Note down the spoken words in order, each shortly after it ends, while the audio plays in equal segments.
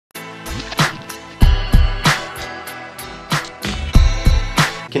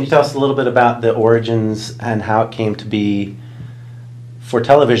Can you tell us a little bit about the origins and how it came to be for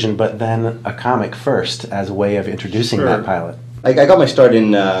television, but then a comic first as a way of introducing that pilot? I got my start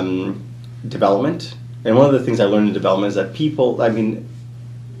in development, and one of the things I learned in development is that people, I mean,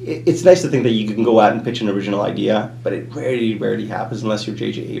 it's nice to think that you can go out and pitch an original idea, but it rarely happens unless you're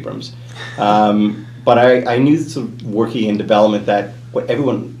J.J. Abrams. But I knew sort of working in development that what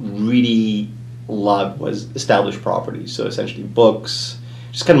everyone really loved was established properties. So essentially books,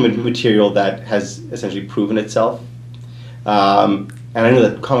 just kind of material that has essentially proven itself. And I knew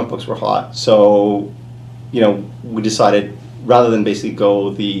that comic books were hot. So, we decided rather than basically go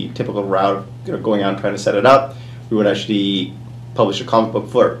the typical route of going out and trying to set it up, we would actually publish a comic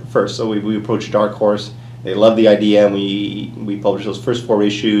book first. So we approached Dark Horse. They loved the idea, and we published those first 4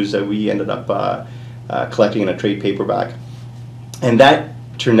 issues that we ended up collecting in a trade paperback. And that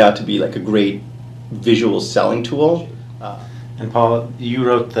turned out to be like a great visual selling tool. And Paul, you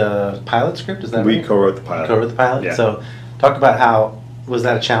wrote the pilot script, is that right? We co-wrote the pilot. Co-wrote the pilot? Yeah. So talk about how, was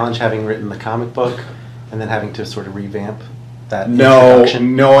that a challenge having written the comic book and then having to sort of revamp that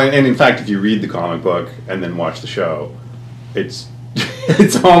introduction? No, and in fact, if you read the comic book and then watch the show, it's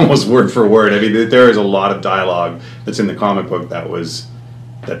almost word for word. I mean, there is a lot of dialogue that's in the comic book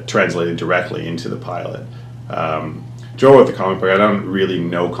that translated directly into the pilot. Joe wrote the comic book. I don't really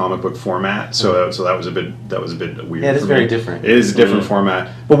know comic book format, so that was a bit weird. Yeah, it is very different. It is a different format.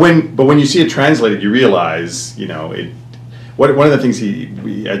 But when you see it translated, you realize, one of the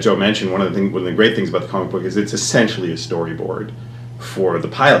things Joe mentioned, one of the great things about the comic book is it's essentially a storyboard for the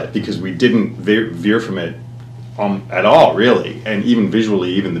pilot, because we didn't veer from it at all, really. And even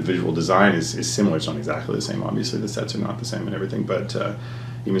visually, even the visual design is similar. It's not exactly the same. Obviously, the sets are not the same and everything, but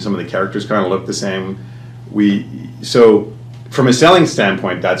even some of the characters kind of look the same. So from a selling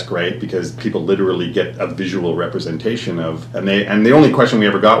standpoint, that's great, because people literally get a visual representation of, and the only question we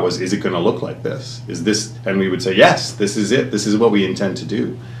ever got was, is it going to look like this? Is this? And we would say, yes, this is it. This is what we intend to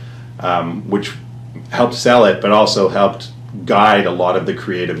do, which helped sell it, but also helped guide a lot of the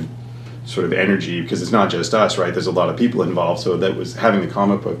creative sort of energy, because it's not just us, right? There's a lot of people involved. So that was, having the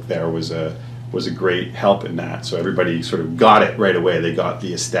comic book there was a great help in that. So everybody sort of got it right away. They got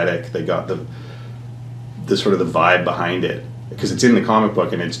the aesthetic. They got the sort of the vibe behind it, because it's in the comic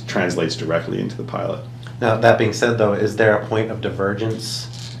book and it translates directly into the pilot. Now, that being said, though, is there a point of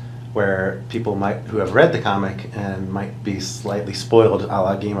divergence where people who have read the comic and might be slightly spoiled, a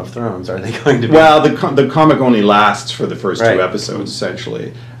la Game of Thrones, are they going to be? Well, the comic only lasts for the first 2 episodes,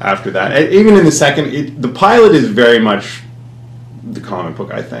 essentially. After that, even in the second, the pilot is very much the comic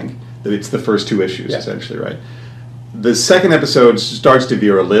book, I think. It's the first 2 issues, essentially, right? The second episode starts to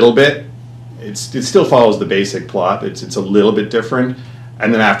veer a little bit. It still follows the basic plot. It's a little bit different,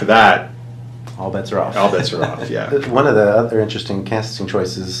 and then after that, all bets are off. All bets are off. Yeah. One of the other interesting casting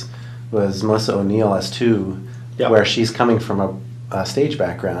choices was Melissa O'Neill as 2, where she's coming from a stage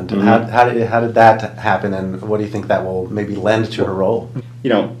background. Mm-hmm. How did that happen, and what do you think that will maybe lend to her role?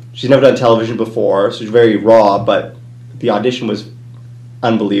 She's never done television before, so she's very raw. But the audition was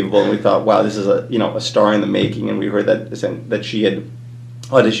unbelievable, and we thought, wow, this is a star in the making. And we heard that she had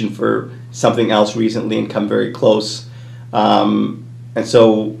auditioned for something else recently and come very close, and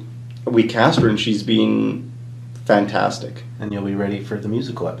so we cast her, and she's been fantastic. And you'll be ready for the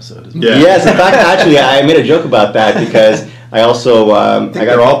musical episode as well. Yeah. Yes, in fact, actually, I made a joke about that, because I also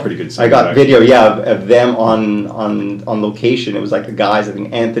they're all pretty good. I got video, of them on location. It was like the guys, I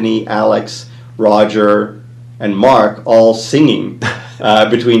think Anthony, Alex, Roger, and Mark all singing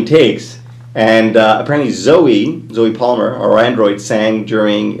between takes. And apparently Zoe Palmer, our android, sang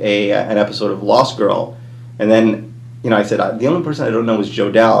during an episode of Lost Girl. And then, I said, the only person I don't know is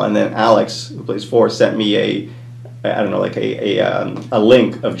Jodelle. And then Alex, who plays Forrest, sent me a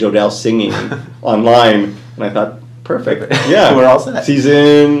link of Jodelle singing online. And I thought, perfect. Yeah. We're all set.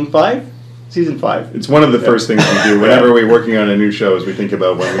 Season 5? Season 5. It's one of the first things we do whenever we're working on a new show, is we think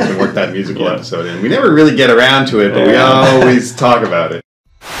about when we can work that musical episode in. We never really get around to it, but we always talk about it.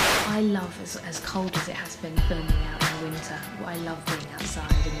 I love, as cold as it has been filming out in winter, I love being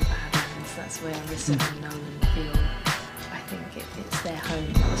outside in the Badlands. That's where Rissa and Nolan feel, I think it's their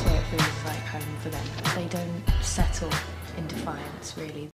home. That's where it feels like home for them. They don't settle in defiance, really.